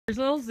There's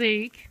little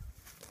Zeke.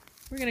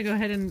 We're going to go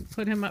ahead and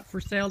put him up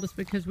for sale just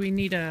because we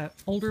need a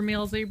older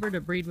male zebra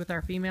to breed with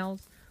our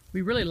females.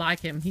 We really like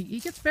him. He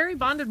gets very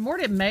bonded more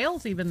to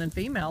males even than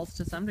females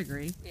to some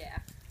degree. Yeah.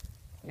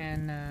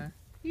 And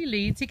he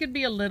leads. He could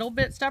be a little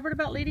bit stubborn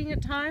about leading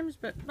at times,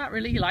 but not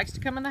really. He likes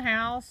to come in the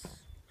house.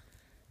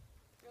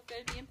 Real good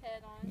at being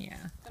pet on. Yeah.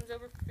 Comes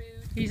over for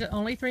food. He's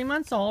only 3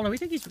 months old. I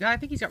think he's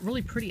got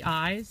really pretty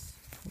eyes.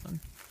 Hold on.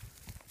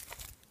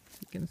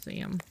 You can see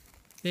him.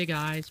 Big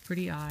eyes,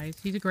 pretty eyes.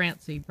 He's a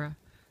Grant zebra,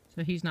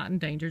 so he's not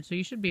endangered, so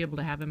you should be able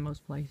to have him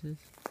most places.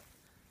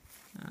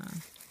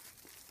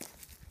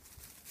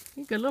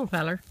 He's a good little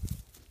feller.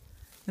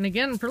 And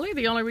again, really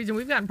the only reason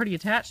we've gotten pretty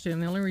attached to him,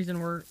 the only reason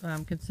we're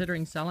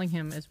considering selling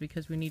him is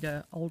because we need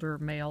an older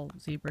male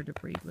zebra to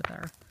breed with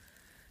our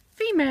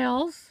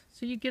females.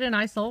 So you get a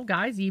nice little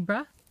guy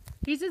zebra.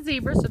 He's a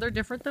zebra, so they're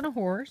different than a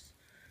horse.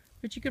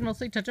 But you can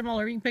mostly touch him all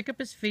over. You can pick up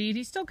his feet.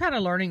 He's still kind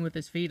of learning with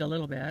his feet a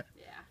little bit.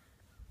 Yeah.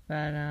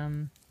 But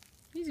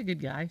he's a good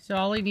guy. So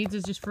all he needs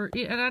is just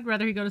and I'd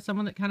rather he go to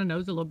someone that kind of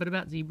knows a little bit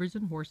about zebras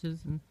and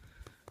horses and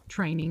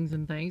trainings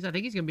and things. I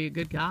think he's going to be a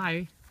good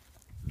guy.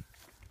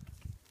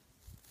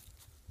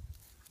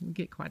 We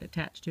get quite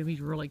attached to him.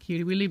 He's really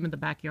cute. We leave him in the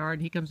backyard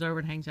and he comes over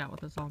and hangs out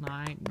with us all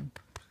night. And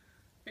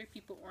very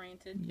people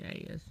oriented. yeah,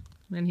 he is.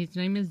 And his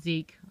name is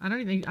Zeke. I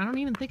don't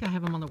even think I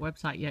have him on the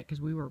website yet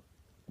because we were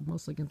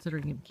mostly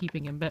considering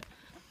keeping him. But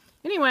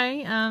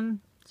anyway,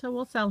 so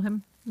we'll sell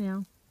him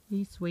now.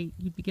 He's sweet.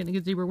 You'd be getting a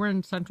good zebra. We're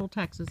in Central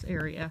Texas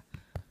area.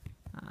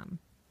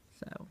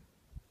 So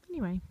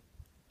anyway,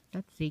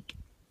 that's Zeke.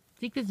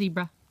 Zeke the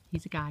zebra.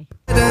 He's a guy.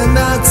 And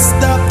not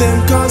stop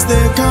them 'cause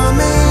they're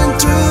coming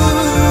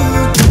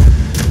through.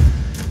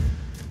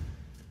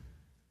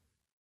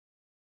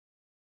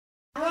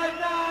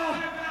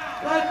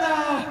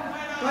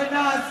 Right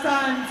now it's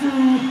time to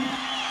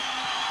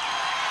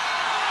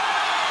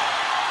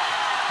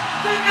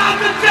sing out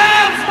the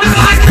dance. We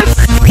like to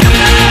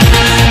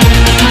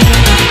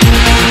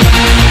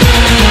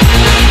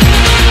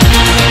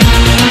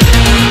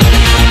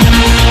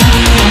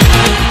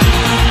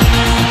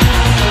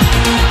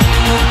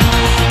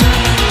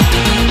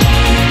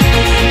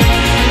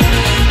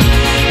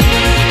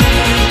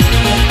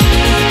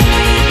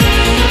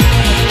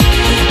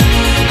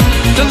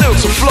the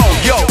lyrics will flow,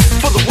 yo,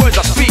 for the words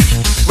I speak.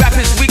 Rap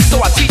is weak, so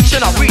I teach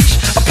and I reach.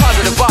 A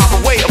positive vibe,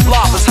 a way of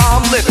life is how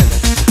I'm living.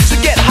 So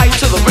get hyped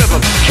to the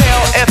rhythm.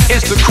 KLF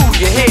is the crew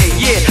you hear,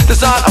 yeah.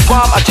 Design a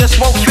rhyme I just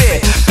won't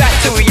fear. Back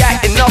to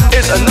react, enough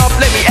is enough.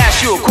 Let me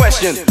ask you a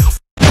question.